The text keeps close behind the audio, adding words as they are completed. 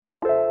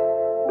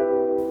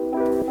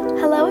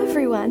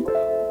everyone,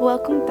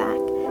 welcome back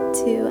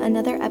to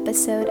another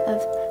episode of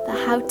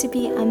the How to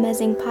Be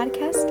Amazing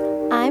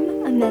podcast.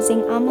 I'm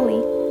Amazing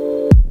Amelie.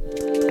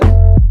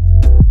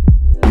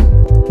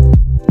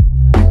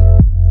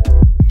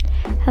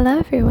 Hello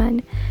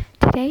everyone,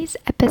 today's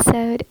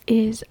episode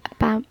is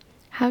about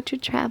how to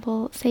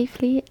travel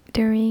safely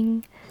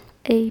during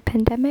a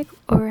pandemic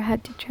or how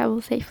to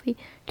travel safely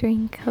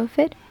during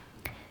COVID.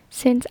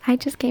 Since I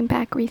just came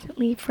back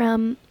recently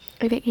from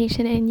a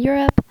vacation in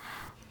Europe,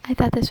 I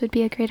thought this would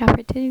be a great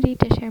opportunity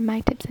to share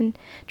my tips and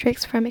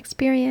tricks from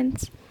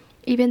experience.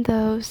 Even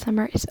though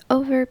summer is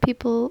over,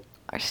 people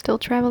are still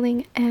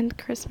traveling and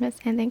Christmas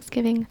and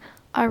Thanksgiving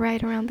are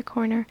right around the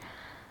corner.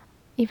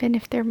 Even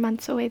if they're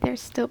months away, they're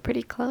still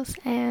pretty close.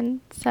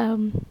 And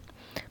so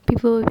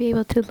people will be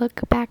able to look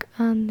back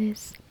on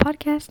this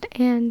podcast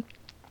and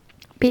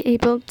be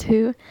able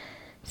to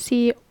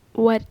see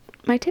what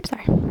my tips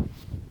are.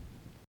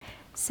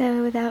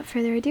 So without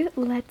further ado,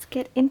 let's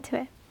get into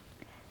it.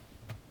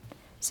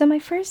 So my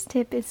first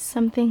tip is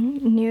something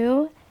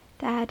new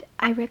that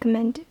I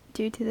recommend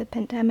due to the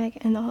pandemic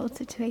and the whole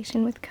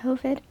situation with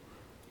COVID,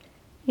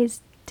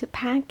 is to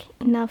pack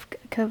enough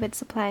COVID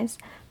supplies.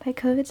 By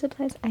COVID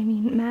supplies, I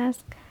mean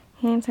mask,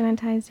 hand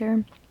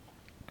sanitizer,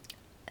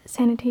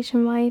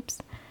 sanitation wipes,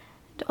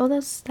 and all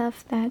those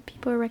stuff that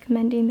people are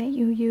recommending that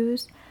you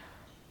use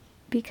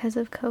because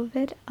of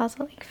COVID.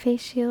 Also like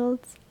face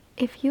shields.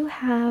 If you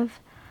have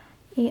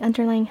an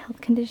underlying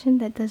health condition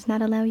that does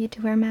not allow you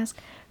to wear a mask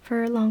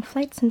for long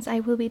flights, since I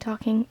will be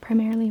talking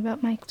primarily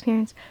about my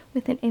experience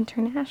with an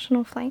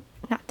international flight,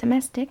 not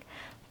domestic,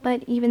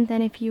 but even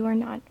then if you are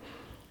not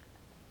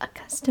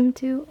accustomed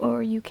to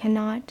or you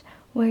cannot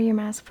wear your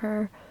mask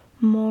for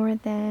more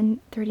than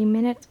 30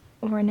 minutes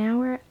or an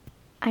hour,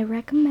 I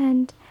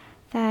recommend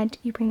that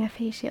you bring a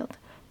face shield.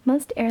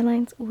 Most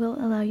airlines will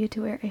allow you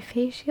to wear a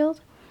face shield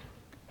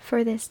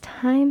for this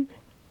time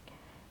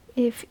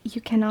if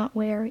you cannot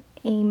wear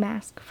a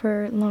mask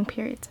for long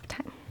periods of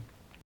time.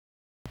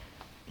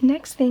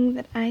 Next thing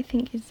that I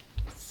think is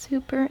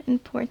super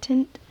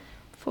important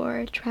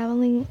for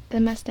traveling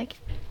domestic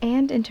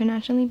and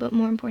internationally, but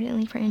more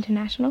importantly for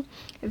international,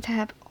 is to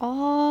have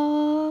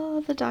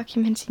all the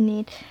documents you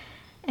need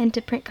and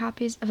to print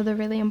copies of the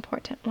really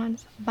important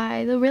ones.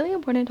 By the really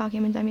important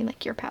documents, I mean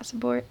like your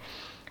passport,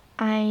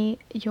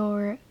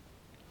 your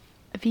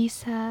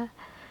visa,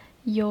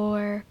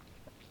 your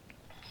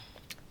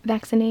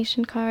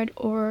vaccination card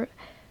or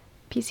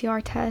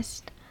PCR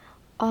test.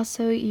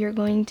 Also, you're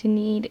going to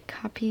need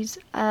copies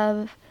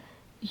of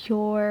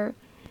your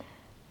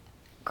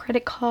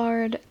credit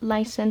card,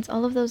 license,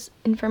 all of those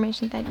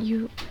information that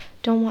you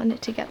don't want it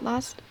to get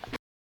lost.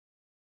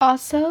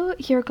 Also,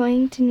 you're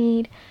going to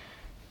need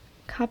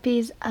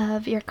copies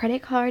of your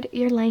credit card,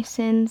 your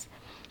license,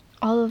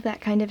 all of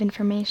that kind of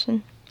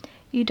information.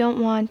 You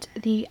don't want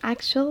the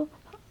actual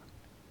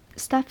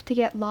stuff to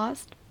get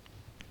lost,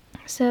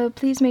 so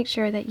please make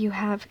sure that you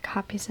have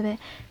copies of it,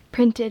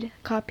 printed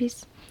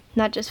copies,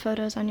 not just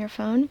photos on your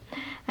phone.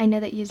 I know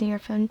that using your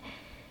phone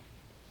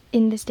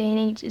in this day and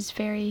age is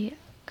very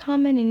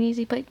common and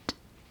easy, but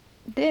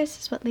this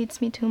is what leads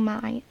me to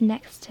my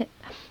next tip,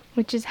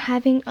 which is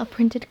having a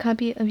printed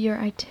copy of your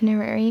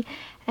itinerary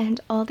and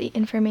all the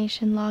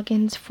information,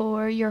 logins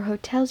for your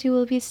hotels you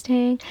will be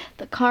staying,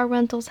 the car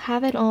rentals.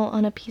 Have it all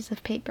on a piece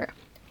of paper.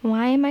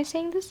 Why am I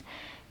saying this?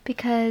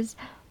 Because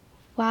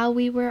while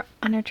we were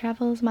on our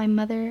travels, my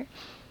mother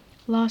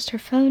lost her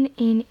phone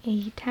in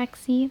a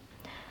taxi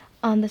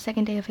on the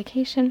second day of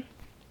vacation,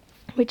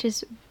 which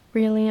is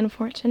really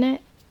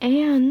unfortunate,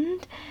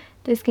 and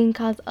this can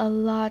cause a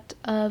lot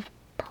of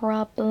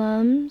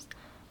problems.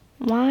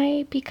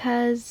 Why?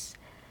 Because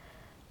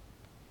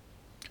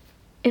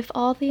if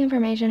all the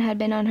information had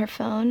been on her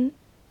phone,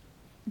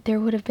 there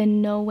would have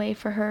been no way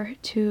for her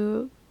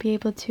to be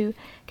able to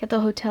get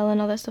the hotel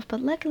and all that stuff,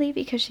 but luckily,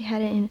 because she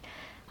had it in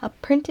a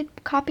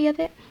printed copy of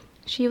it,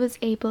 she was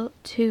able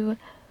to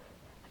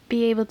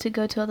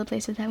go to all the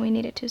places that we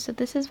needed to. So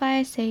this is why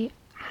I say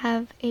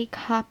have a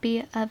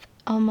copy of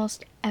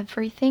almost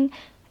everything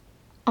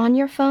on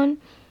your phone,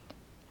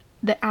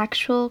 the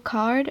actual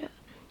card,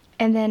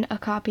 and then a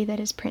copy that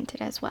is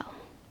printed as well.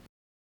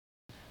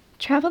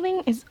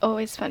 Traveling is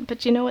always fun,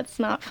 but you know what's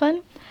not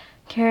fun?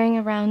 Carrying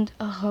around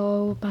a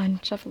whole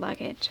bunch of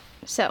luggage.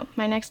 So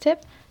my next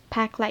tip,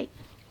 pack light.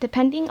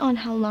 Depending on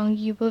how long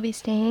you will be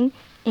staying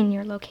in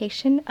your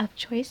location of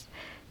choice,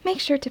 make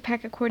sure to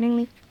pack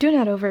accordingly. Do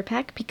not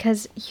overpack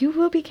because you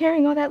will be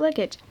carrying all that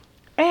luggage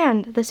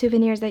and the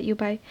souvenirs that you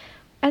buy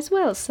as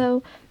well.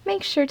 So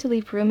make sure to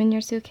leave room in your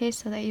suitcase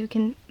so that you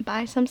can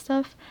buy some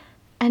stuff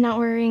and not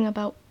worrying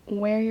about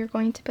where you're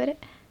going to put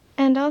it.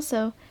 And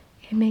also,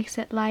 it makes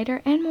it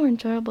lighter and more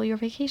enjoyable your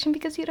vacation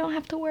because you don't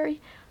have to worry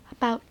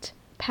about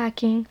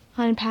packing,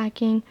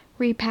 unpacking,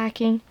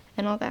 repacking,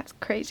 and all that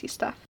crazy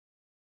stuff.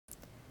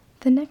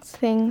 The next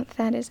thing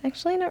that is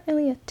actually not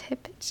really a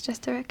tip, it's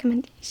just a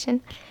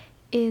recommendation,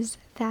 is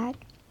that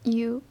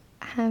you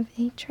have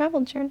a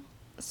travel journal.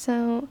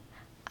 So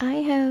I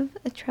have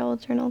a travel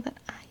journal that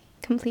I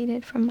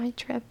completed from my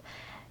trip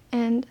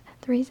And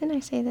the reason I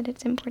say that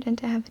it's important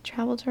to have a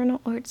travel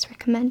journal, or it's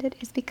recommended,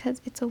 is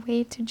because it's a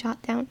way to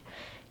jot down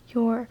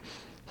your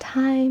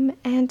time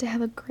and to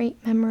have a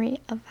great memory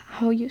of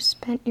how you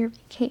spent your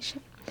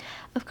vacation.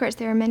 Of course,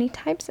 there are many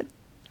types of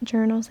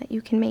journals that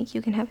you can make.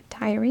 You can have a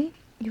diary,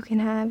 you can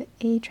have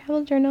a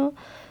travel journal,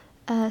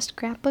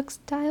 scrapbook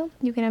style,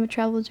 you can have a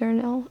travel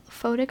journal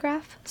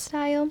photograph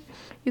style,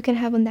 you can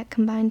have one that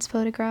combines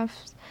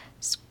photographs,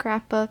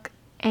 scrapbook,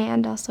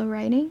 and also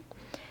writing.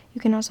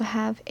 You can also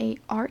have a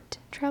art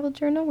travel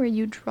journal where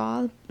you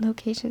draw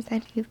locations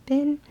that you've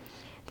been.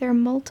 There are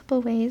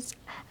multiple ways.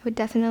 I would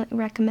definitely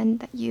recommend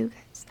that you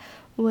guys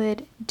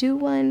would do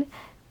one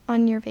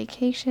on your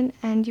vacation,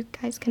 and you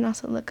guys can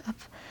also look up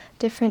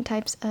different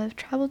types of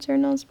travel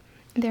journals.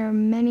 There are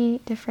many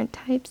different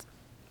types,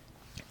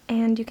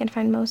 and you can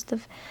find most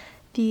of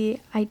the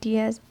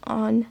ideas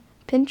on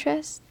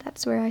Pinterest.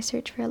 That's where I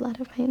search for a lot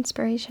of my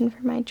inspiration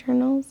for my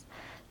journals.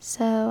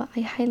 So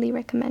I highly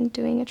recommend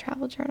doing a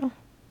travel journal.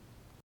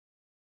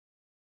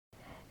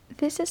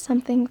 This is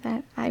something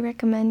that I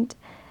recommend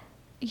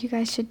you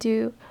guys should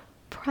do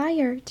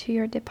prior to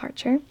your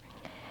departure,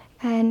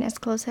 and as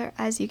closer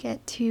as you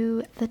get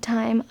to the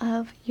time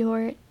of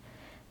your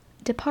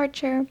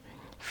departure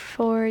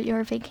for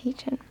your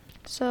vacation.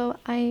 So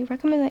I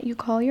recommend that you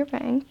call your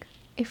bank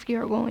if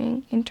you're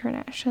going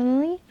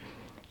internationally,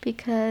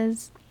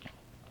 because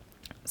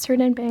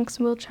certain banks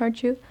will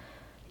charge you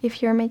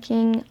if you're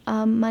making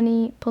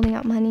pulling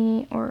out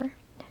money or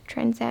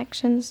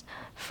transactions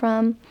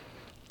from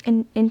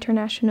an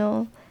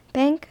international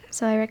bank.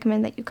 So I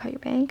recommend that you call your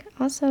bank.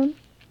 Also,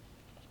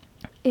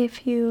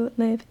 if you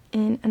live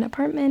in an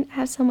apartment,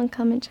 have someone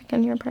come and check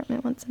on your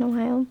apartment once in a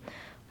while.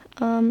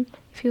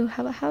 If you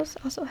have a house,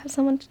 also have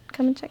someone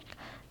come and check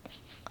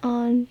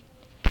on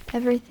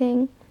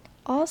everything.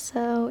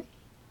 Also,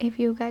 if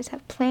you guys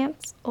have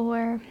plants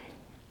or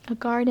a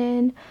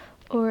garden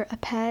or a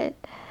pet,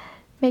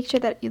 make sure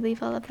that you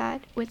leave all of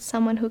that with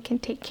someone who can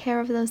take care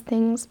of those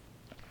things.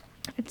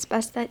 It's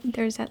best that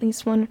there's at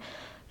least one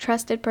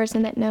trusted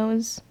person that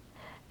knows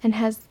and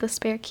has the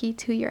spare key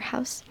to your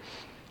house.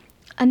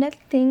 Another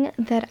thing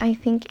that I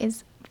think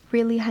is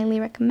really highly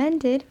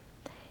recommended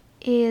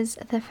is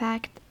the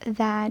fact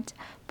that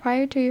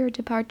prior to your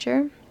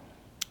departure,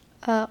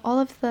 all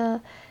of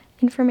the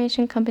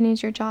information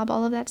companies, your job,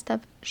 all of that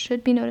stuff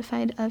should be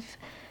notified of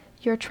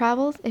your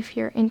travels if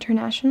you're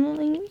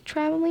internationally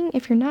traveling.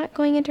 If you're not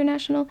going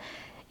international,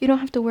 you don't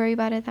have to worry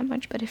about it that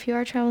much, but if you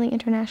are traveling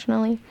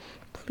internationally,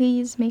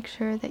 please make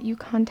sure that you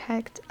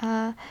contact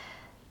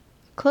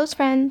close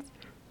friends,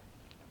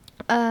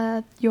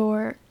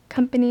 your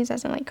companies,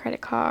 as in like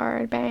credit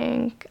card,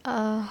 bank,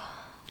 all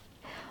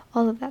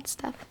of that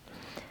stuff,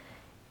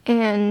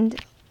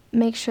 and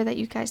make sure that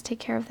you guys take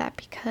care of that,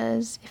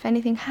 because if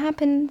anything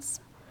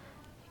happens,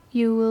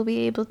 you will be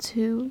able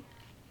to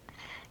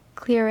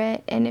clear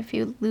it. And if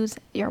you lose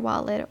your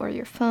wallet or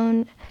your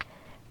phone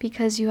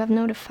because you have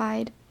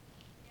notified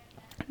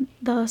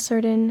the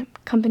certain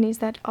companies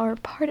that are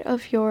part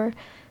of your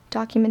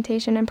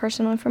documentation and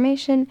personal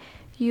information,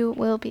 you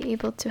will be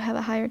able to have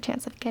a higher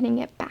chance of getting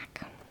it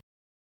back.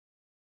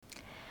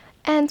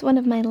 And one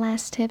of my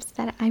last tips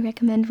that I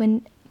recommend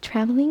when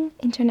traveling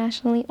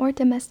internationally or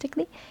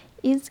domestically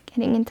is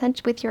getting in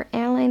touch with your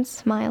airline's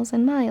Smiles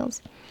and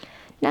Miles.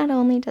 Not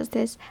only does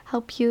this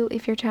help you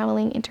if you're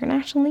traveling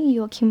internationally,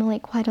 you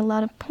accumulate quite a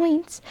lot of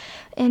points,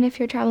 and if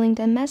you're traveling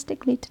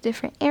domestically to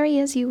different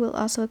areas, you will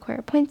also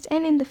acquire points,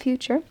 and in the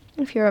future,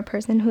 if you're a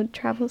person who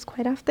travels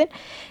quite often,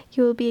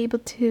 you will be able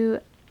to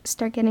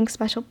start getting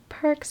special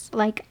perks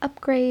like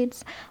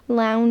upgrades,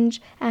 lounge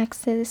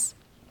access,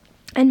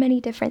 and many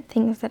different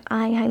things that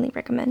I highly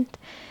recommend,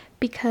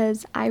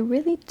 because I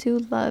really do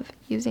love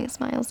using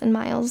Smiles and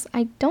Miles.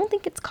 I don't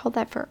think it's called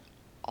that for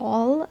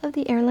all of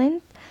the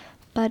airlines,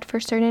 but for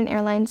certain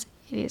airlines,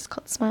 it is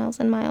called Smiles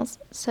and Miles.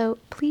 So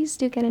please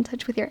do get in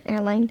touch with your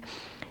airline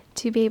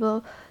to be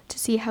able to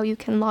see how you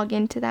can log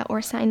into that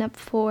or sign up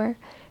for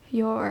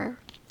your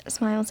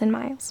Smiles and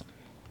Miles.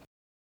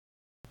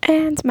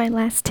 And my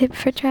last tip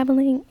for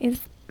traveling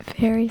is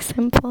very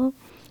simple.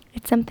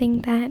 It's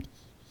something that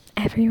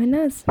everyone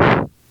knows.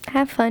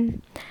 Have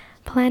fun,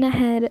 plan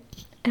ahead,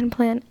 and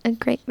plan a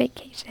great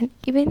vacation.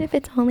 Even if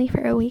it's only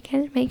for a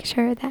weekend, make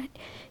sure that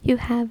you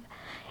have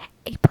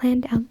a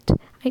planned out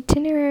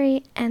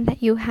itinerary and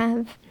that you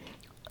have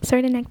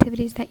certain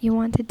activities that you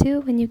want to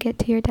do when you get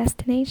to your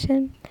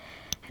destination.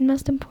 And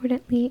most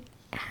importantly,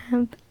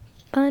 have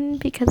fun,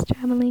 because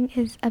traveling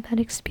is about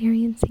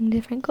experiencing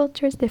different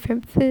cultures,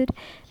 different food,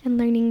 and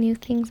learning new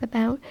things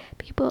about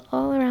people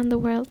all around the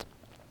world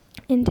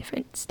in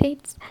different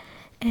states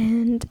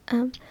and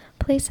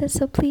places.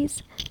 So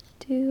please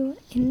do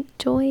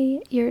enjoy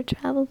your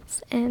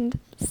travels and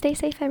stay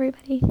safe,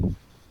 everybody.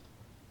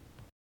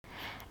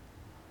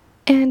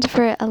 And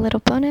for a little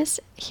bonus,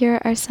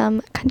 here are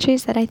some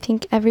countries that I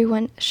think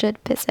everyone should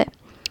visit.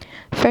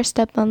 First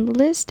up on the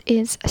list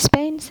is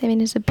Spain.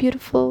 Spain is a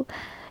beautiful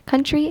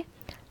country.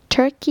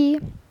 Turkey,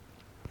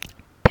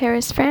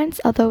 Paris, France,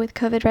 although with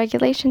COVID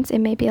regulations it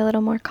may be a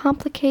little more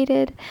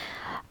complicated.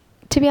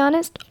 To be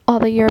honest, all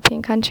the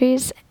European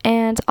countries,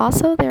 and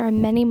also there are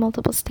many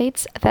multiple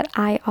states that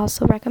I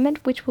also recommend,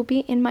 which will be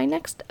in my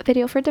next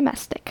video for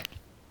domestic.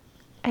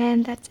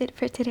 And that's it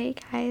for today,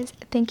 guys.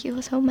 Thank you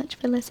so much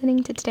for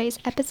listening to today's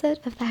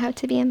episode of the How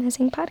to Be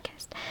Amazing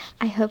podcast.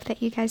 I hope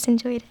that you guys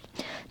enjoyed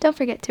it. Don't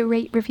forget to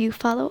rate, review,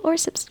 follow, or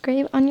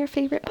subscribe on your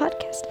favorite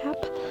podcast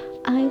app.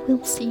 I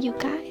will see you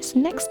guys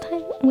next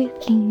time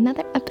with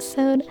another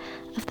episode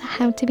of the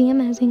How to Be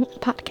Amazing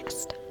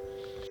podcast.